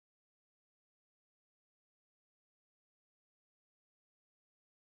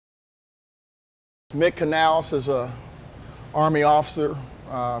Mick Canales is a Army officer,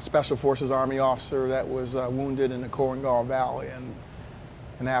 Special Forces Army officer that was wounded in the Korengal Valley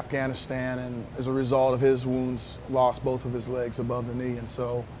in Afghanistan, and as a result of his wounds, lost both of his legs above the knee. And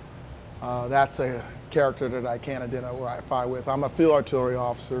so that's a character that I can't identify with. I'm a field artillery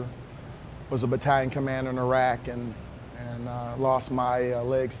officer, was a battalion commander in Iraq, and lost my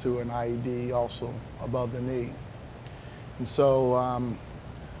legs to an IED also above the knee. And so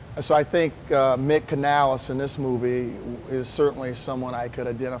so I think Mick Canales in this movie is certainly someone I could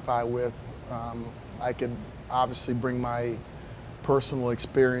identify with. I could obviously bring my personal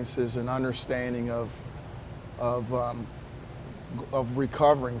experiences and understanding of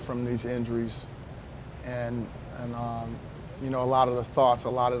recovering from these injuries, and you know, a lot of the thoughts, a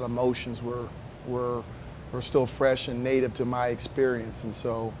lot of the emotions were still fresh and native to my experience, and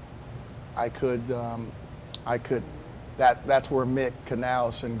so that's where Mick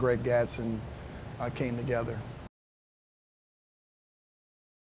Canales and Greg Gadson came together.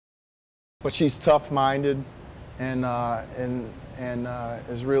 But she's tough-minded, and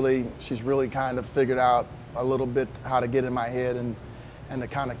she's really kind of figured out a little bit how to get in my head and to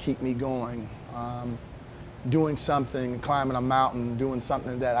kind of keep me going. Doing something, climbing a mountain, doing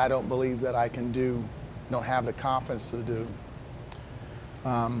something that I don't believe that I can do, don't have the confidence to do.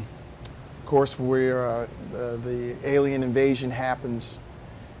 Of course, the alien invasion happens,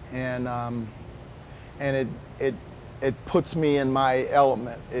 and it puts me in my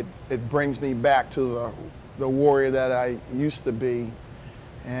element. It brings me back to the warrior that I used to be,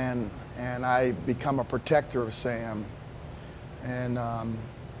 and I become a protector of Sam, and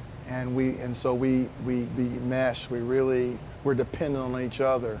so we mesh. We're dependent on each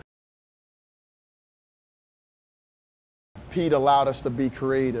other. Pete allowed us to be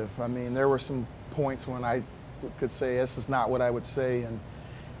creative. I mean, there were some points when I could say this is not what I would say,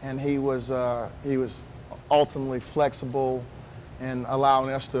 and he was ultimately flexible and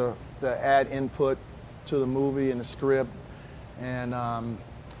allowing us to add input to the movie and the script, and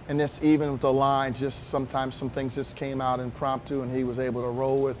this, even with the lines, just sometimes some things just came out impromptu and he was able to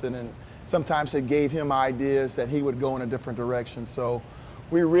roll with it, and sometimes it gave him ideas that he would go in a different direction. So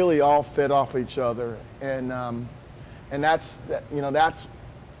we really all fed off each other, and that's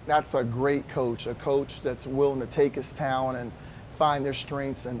a great coach, a coach that's willing to take his talent and find their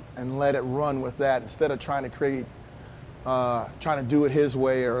strengths and let it run with that, instead of trying to do it his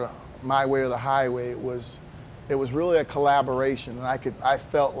way or my way or the highway. It was really a collaboration, and I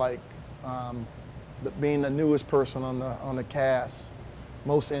felt like being the newest person on the cast,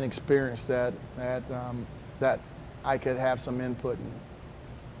 most inexperienced, that I could have some input in.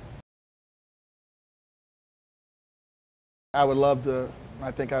 I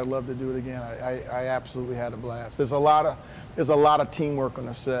think I'd love to do it again. I absolutely had a blast. There's a lot of teamwork on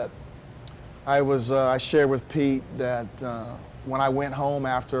the set. I shared with Pete that when I went home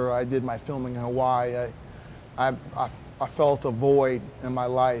after I did my filming in Hawaii, I felt a void in my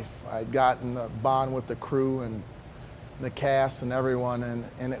life. I'd gotten the bond with the crew and the cast and everyone,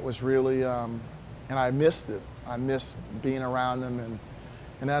 and it was really, and I missed it. I missed being around them,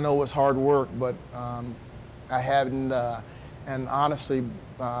 and I know it was hard work, but I hadn't. And honestly,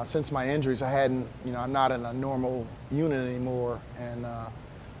 since my injuries, I'm not in a normal unit anymore, and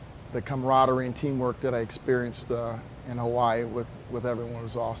the camaraderie and teamwork that I experienced in Hawaii with everyone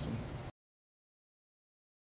was awesome.